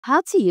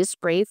How to use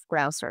Brave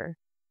browser.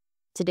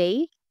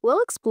 Today,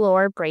 we'll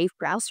explore Brave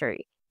browser,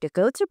 the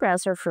go-to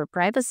browser for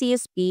privacy,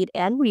 speed,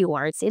 and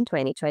rewards in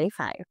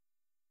 2025.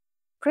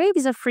 Brave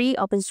is a free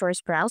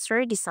open-source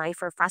browser designed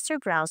for faster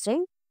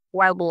browsing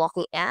while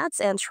blocking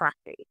ads and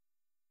tracking.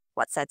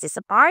 What sets it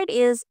apart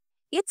is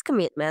its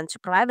commitment to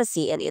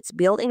privacy and its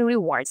built-in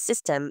reward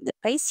system that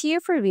pays you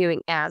for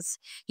viewing ads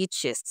you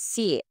choose to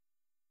see.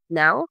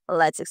 Now,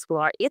 let's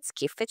explore its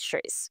key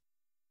features.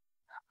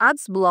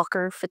 Ads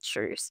blocker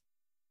features.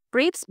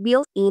 Brave's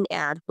built-in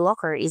ad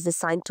blocker is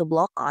designed to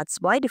block ads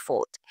by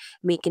default,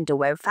 making the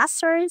web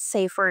faster,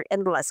 safer,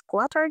 and less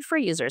cluttered for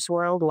users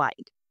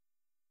worldwide.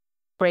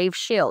 Brave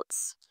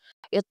Shields.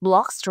 It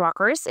blocks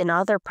trackers and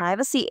other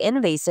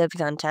privacy-invasive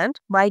content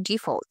by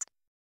default.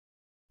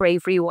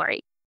 Brave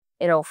Reward.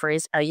 It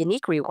offers a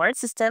unique reward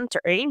system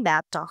to earn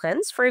back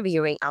tokens for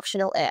viewing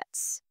optional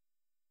ads.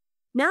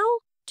 Now,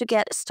 to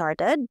get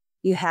started,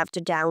 you have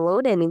to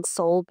download and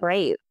install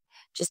Brave.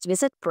 Just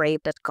visit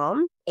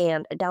brave.com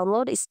and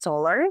download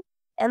installer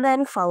and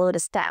then follow the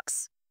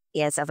steps.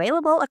 It's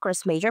available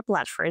across major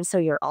platforms, so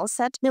you're all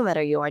set no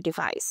matter your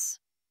device.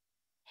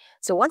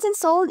 So once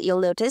installed,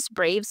 you'll notice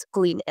Brave's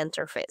clean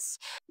interface.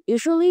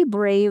 Usually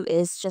Brave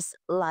is just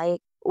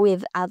like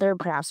with other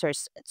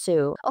browsers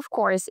too. Of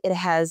course, it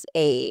has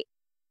a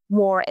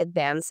more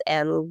advanced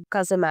and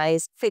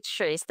customized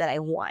features that I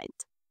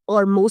want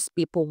or most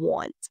people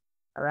want.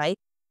 All right.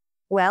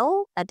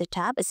 Well, at the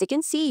top, as you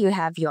can see, you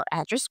have your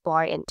address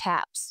bar and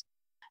tabs.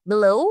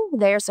 Below,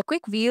 there's a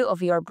quick view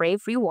of your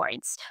Brave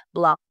rewards,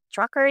 block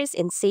trackers,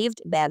 and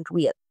saved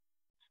bandwidth.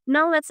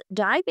 Now let's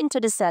dive into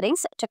the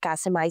settings to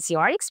customize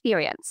your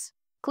experience.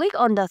 Click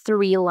on the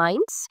three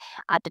lines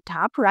at the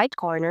top right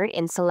corner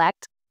and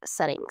select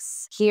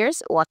Settings.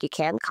 Here's what you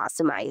can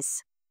customize.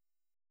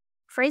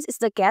 First is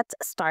the Get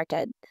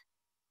Started.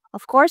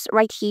 Of course,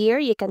 right here,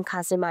 you can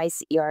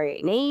customize your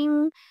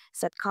name,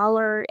 set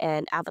color,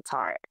 and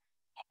avatar.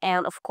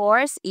 And of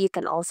course, you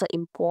can also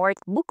import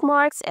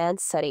bookmarks and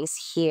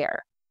settings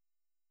here.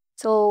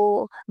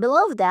 So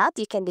below that,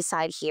 you can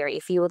decide here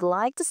if you would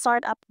like to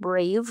start up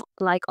Brave,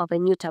 like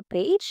open new tab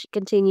page,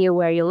 continue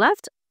where you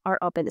left, or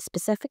open a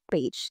specific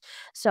page.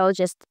 So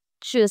just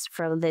choose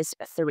from these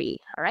three,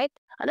 all right?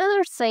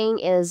 Another thing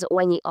is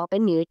when you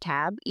open new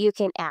tab, you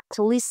can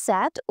actually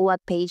set what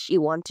page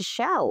you want to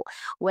show,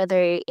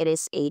 whether it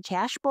is a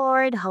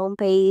dashboard,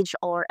 homepage,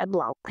 or a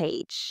blog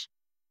page.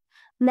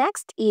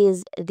 Next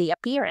is the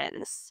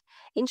appearance.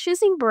 In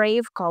choosing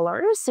Brave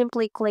color,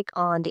 simply click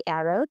on the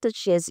arrow to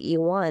choose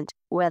you want,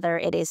 whether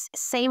it is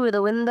same with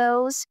the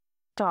windows,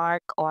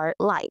 dark, or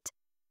light.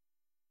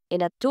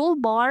 In a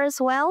toolbar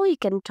as well, you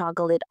can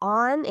toggle it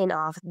on and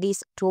off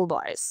these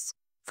toolbars.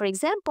 For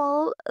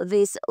example,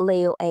 this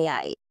Leo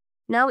AI.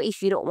 Now,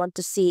 if you don't want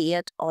to see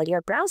it on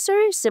your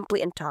browser,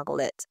 simply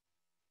untoggle it.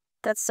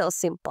 That's so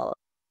simple.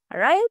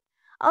 Alright?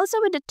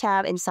 Also with the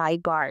tab and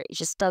sidebar,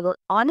 just toggle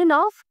on and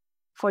off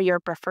for your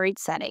preferred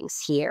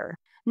settings here.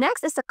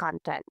 Next is the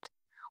content.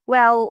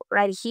 Well,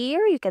 right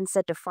here, you can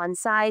set the font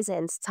size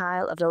and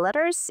style of the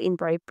letters in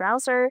Brave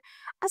browser,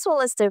 as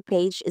well as the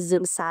page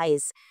zoom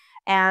size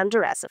and the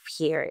rest of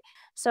here.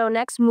 So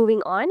next,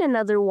 moving on,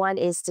 another one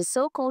is the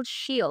so-called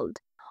shield.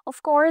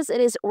 Of course,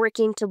 it is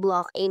working to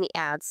block any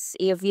ads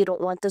if you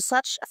don't want to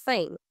such a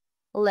thing.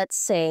 Let's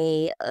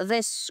say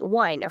this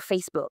one, or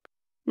Facebook.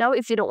 Now,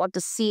 if you don't want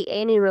to see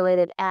any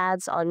related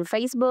ads on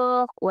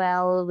Facebook,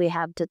 well, we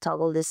have to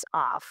toggle this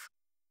off.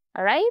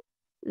 All right?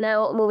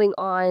 Now, moving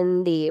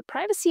on the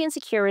privacy and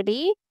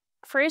security.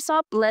 First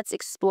up, let's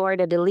explore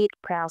the delete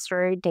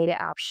browser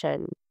data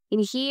option. In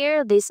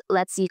here, this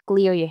lets you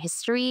clear your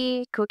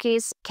history,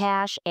 cookies,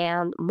 cache,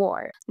 and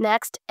more.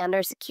 Next,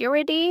 under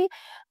security,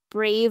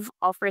 Brave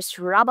offers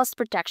robust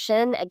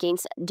protection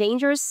against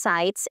dangerous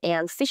sites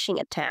and phishing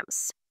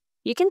attempts.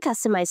 You can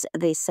customize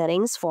these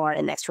settings for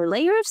an extra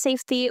layer of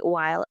safety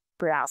while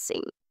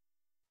browsing.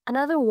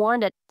 Another one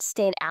that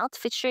stand out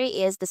feature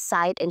is the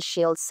site and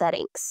shield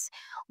settings,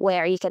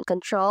 where you can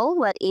control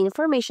what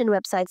information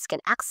websites can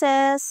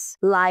access,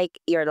 like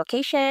your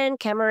location,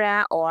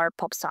 camera, or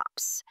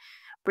pop-ups.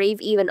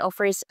 Brave even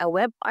offers a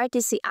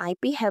WebRTC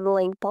IP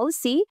handling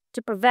policy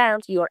to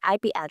prevent your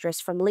IP address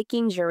from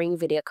leaking during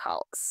video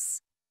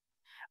calls.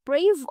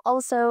 Brave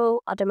also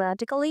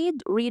automatically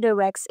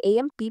redirects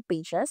AMP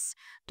pages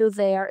to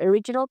their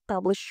original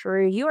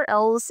publisher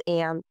URLs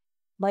and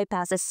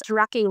bypasses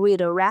tracking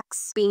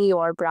redirects, keeping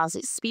your browser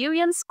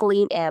experience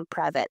clean and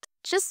private.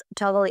 Just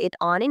toggle it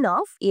on and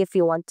off if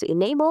you want to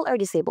enable or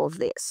disable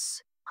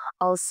this.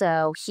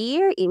 Also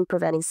here in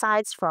preventing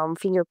sites from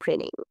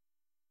fingerprinting.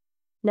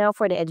 Now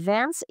for the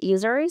advanced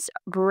users,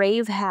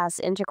 Brave has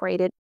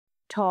integrated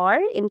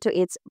Tor into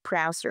its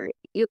browser.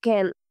 You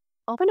can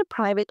open a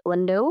private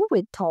window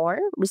with Tor,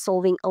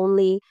 resolving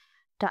only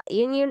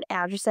 .union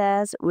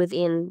addresses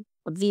within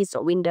these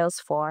windows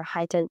for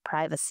heightened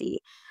privacy.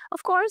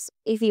 Of course,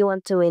 if you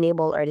want to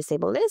enable or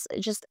disable this,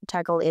 just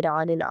toggle it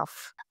on and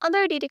off.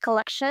 Under data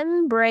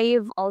collection,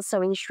 Brave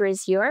also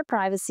ensures your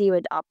privacy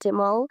with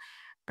optimal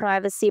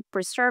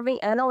privacy-preserving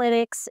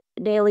analytics,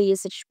 daily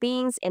usage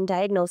pings, and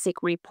diagnostic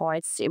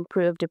reports to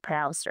improve the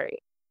browser.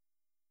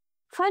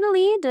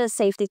 Finally, the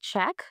safety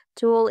check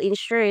tool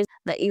ensures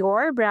that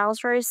your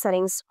browser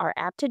settings are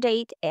up to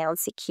date and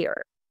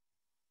secure.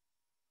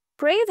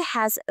 Brave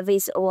has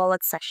this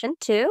wallet section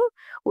too,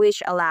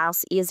 which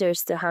allows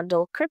users to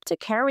handle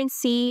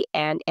cryptocurrency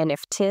and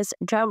NFTs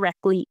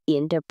directly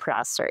in the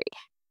browser.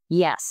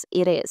 Yes,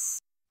 it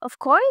is. Of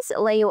course,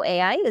 Leo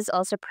AI is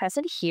also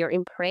present here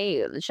in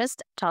Brave.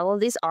 Just toggle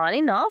this on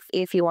and off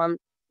if you want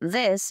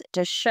this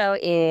to show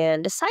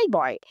in the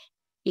sidebar.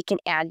 You can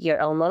add your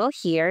own model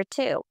here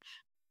too.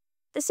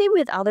 The same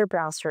with other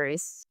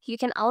browsers. You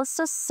can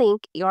also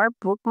sync your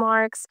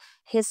bookmarks,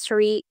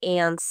 history,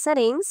 and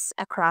settings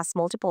across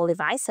multiple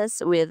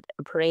devices with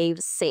Brave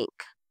Sync.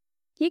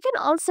 You can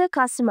also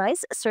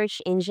customize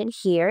search engine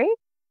here.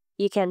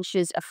 You can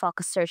choose a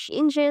focus search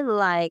engine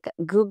like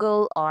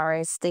Google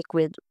or stick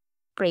with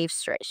Brave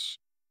Search.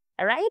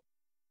 Alright?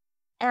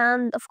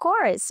 And of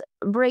course,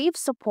 Brave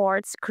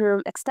supports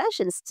Chrome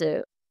extensions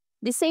too.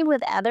 The same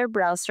with other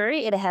browser,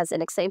 it has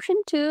an exception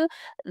too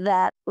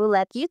that will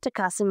let you to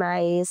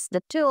customize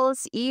the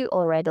tools you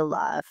already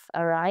love,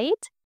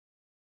 alright?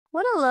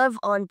 What I love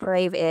on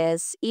Brave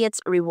is its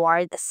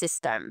reward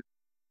system.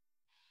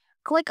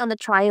 Click on the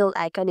trial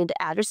icon in the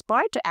address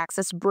bar to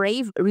access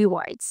Brave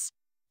rewards.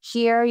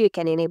 Here, you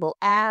can enable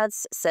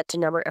ads, set the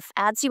number of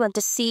ads you want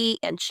to see,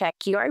 and check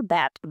your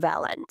bet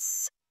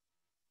balance.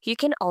 You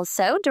can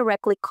also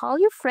directly call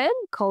your friend,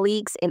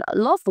 colleagues, and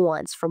loved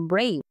ones from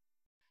Brave.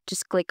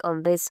 Just click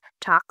on this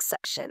talk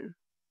section.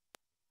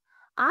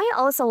 I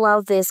also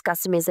love this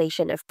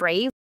customization of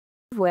Brave,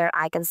 where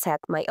I can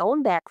set my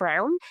own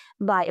background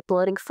by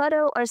uploading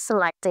photo or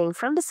selecting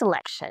from the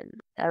selection.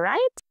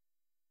 Alright?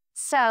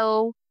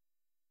 So,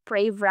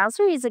 Brave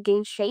browser is a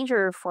game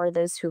changer for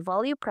those who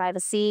value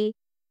privacy.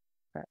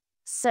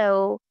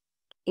 So,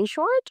 in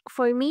short,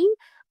 for me,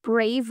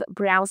 Brave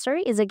browser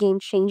is a game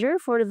changer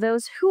for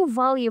those who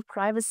value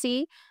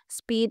privacy,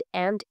 speed,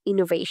 and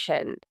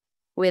innovation.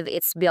 With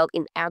its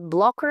built-in ad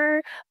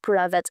blocker,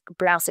 private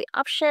browsing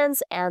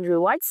options, and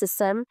reward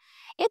system,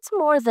 it's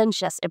more than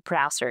just a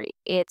browser.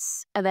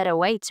 It's a better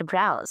way to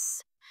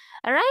browse.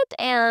 Alright,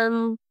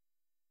 and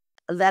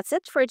that's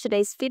it for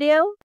today's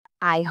video.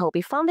 I hope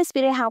you found this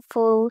video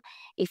helpful.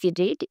 If you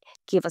did,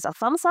 give us a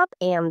thumbs up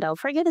and don't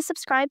forget to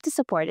subscribe to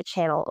support the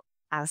channel.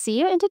 I'll see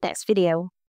you in the next video.